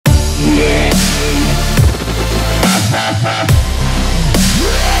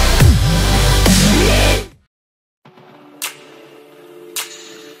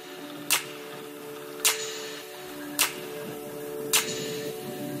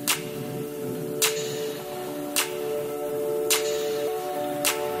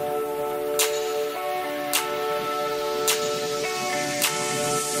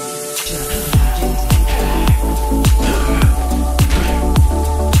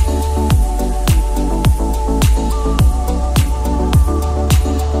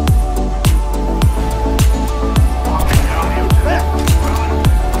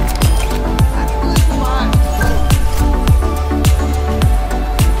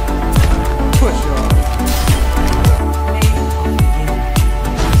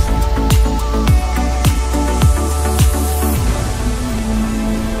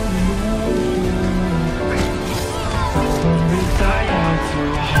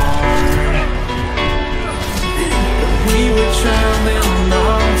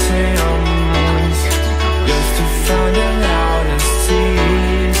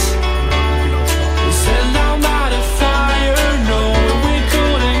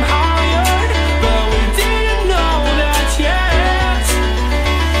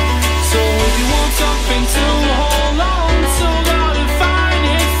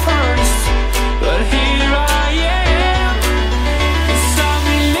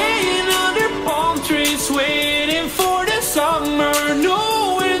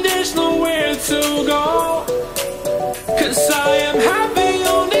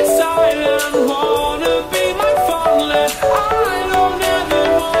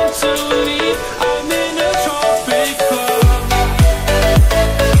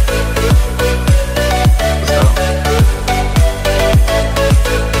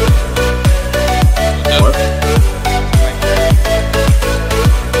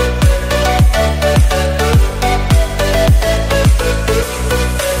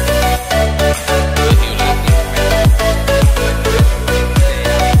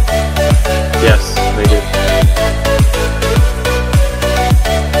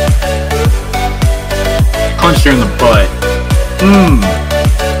punched her in the butt.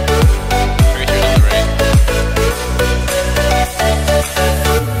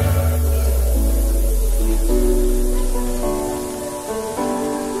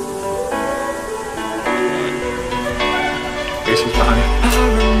 She's behind me. I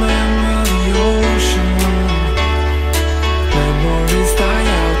remember the ocean, memories die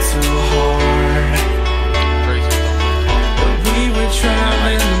out too hard. But we were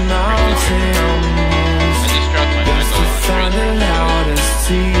traveling the mountains just to find the loudest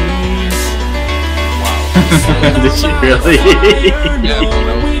tears. Did she really?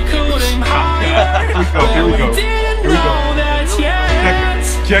 We couldn't hide, Here we go. but we didn't know that yet.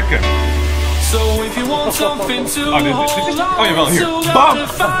 Check it. So if you want something to hold yeah, well, on here. to, Bam! gotta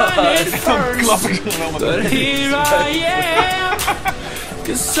find it first. But here I am,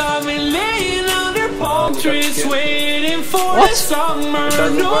 'cause I've been laying under palm trees waiting for the summer,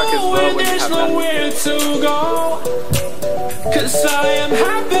 knowing there's nowhere to go. 'Cause I am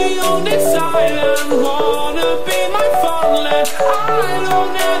happy on this island, wanna be my farmland. I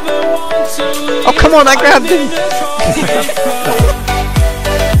don't ever want to leave. Oh, come on, I grabbed him.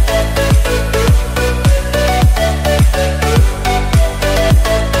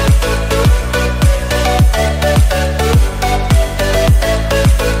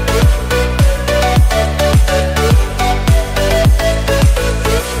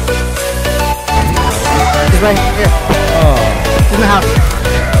 Right here. Oh. In the house.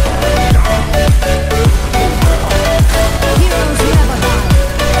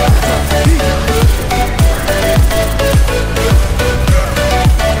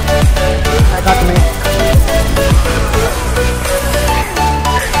 I got the man.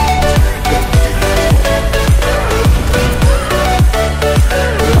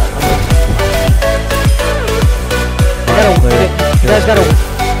 You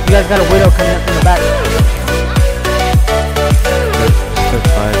guys got a widow coming in from the back.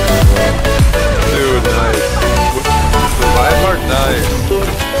 Dude, nice. The live art, nice.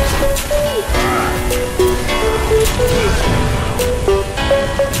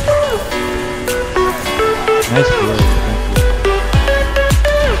 Nice play.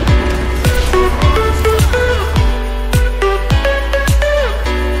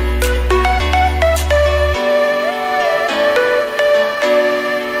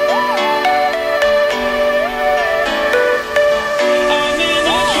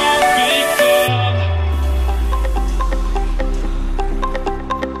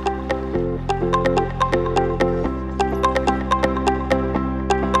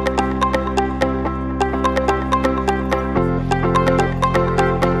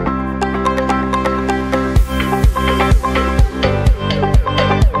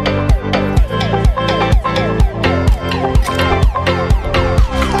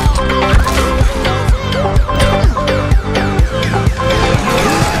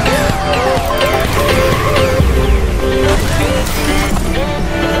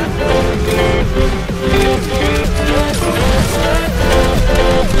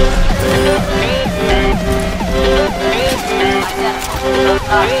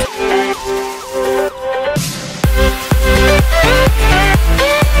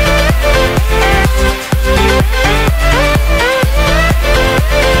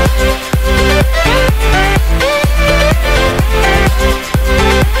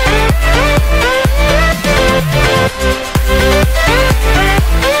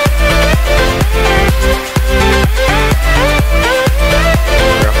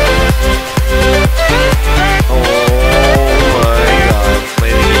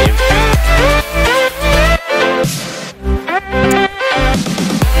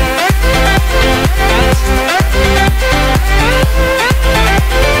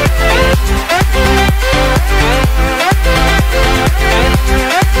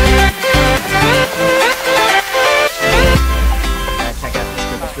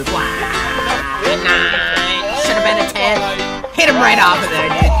 right off of there,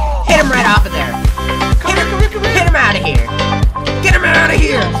 dude. Hit him right off of there. Hit him out of here. Get him out of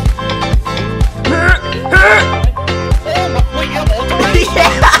here.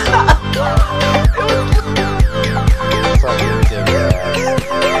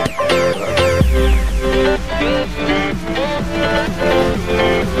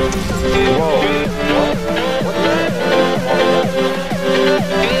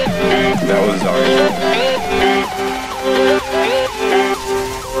 That was ours.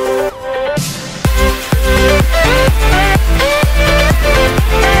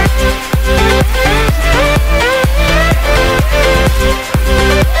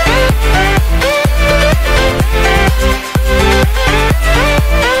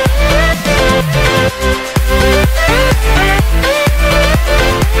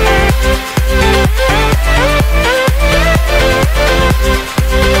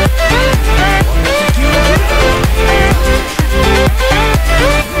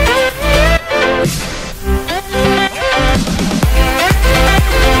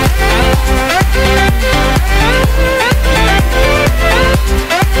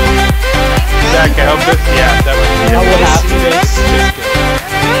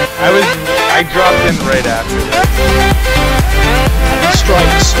 in right after that.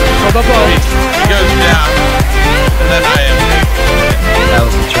 Strikes. He goes down, and then I am big. That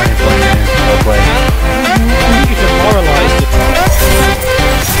was the turning point, man. Well played. You demoralized it.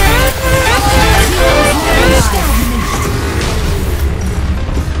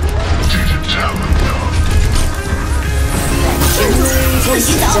 Push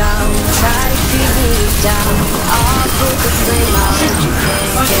you down, try to keep me down. I'll put the flame out, you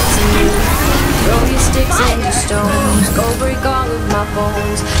can't get to me. Throw your sticks and your stones, go break all of my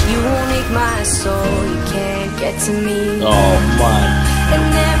bones. You won't ache my soul, you can't get to me. Oh man. And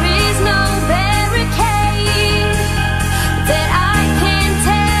there is no barricade that I can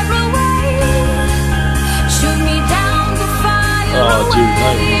tear away. Shoot me down the fire Oh dude,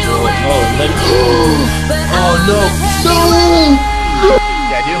 not even sure. Oh, but oh no.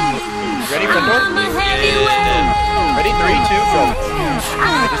 Yeah, dude. Ready for door? I'm a heavyweight. Ready? 3, 2, go.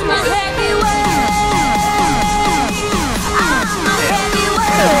 I'm a heavyweight. I'm a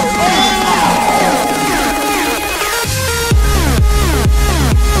heavyweight.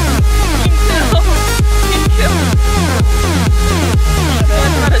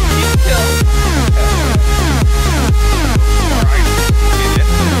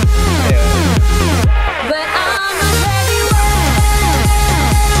 But I'm a heavyweight.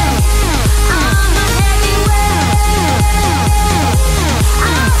 I'm a heavyweight.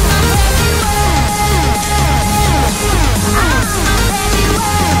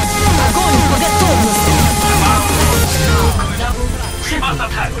 I'm a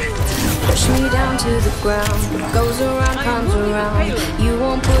heavyweight. Push me down to the ground. What goes around comes around. You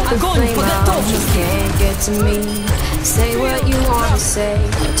won't put the flame out. You can't get to me. Say what you wanna say,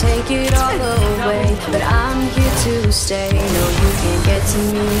 take it all away. But I'm here to stay. No, you can't get to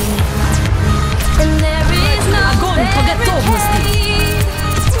me. And there is no barricade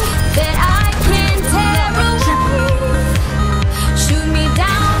that I can tear away. Shoot me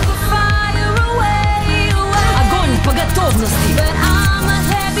down, but fire away, away. But I'm a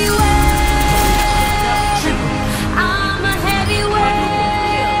heavyweight. I'm a heavyweight.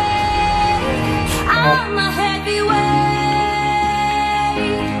 I'm a heavyweight.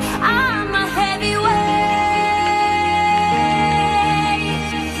 I'm a heavyweight.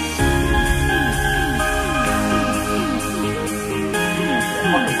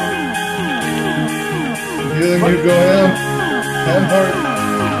 Healing you go ham. Ham heart.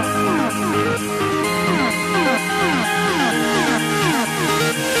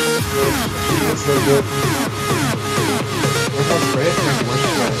 That's so good. Where's our spray?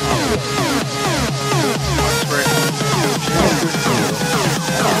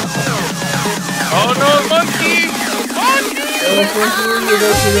 Oh no, monkey!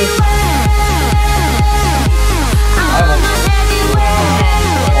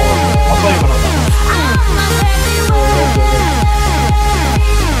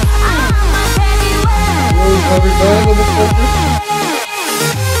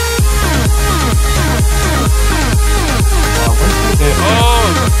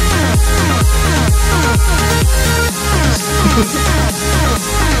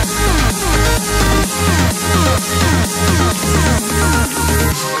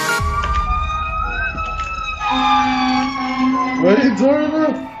 Wait, Darla!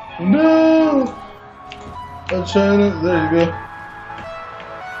 No! I'm trying to. There you go.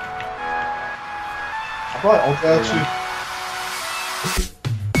 I probably got you.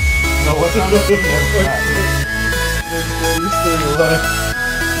 No, what's up? You're still alive.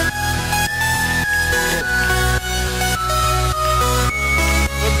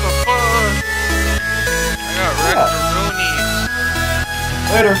 What the fuck? I got Rectoroni.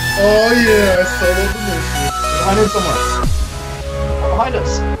 Later. Oh yeah, I started the mission. Behind him somewhere. Behind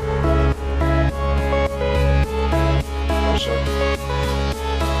us.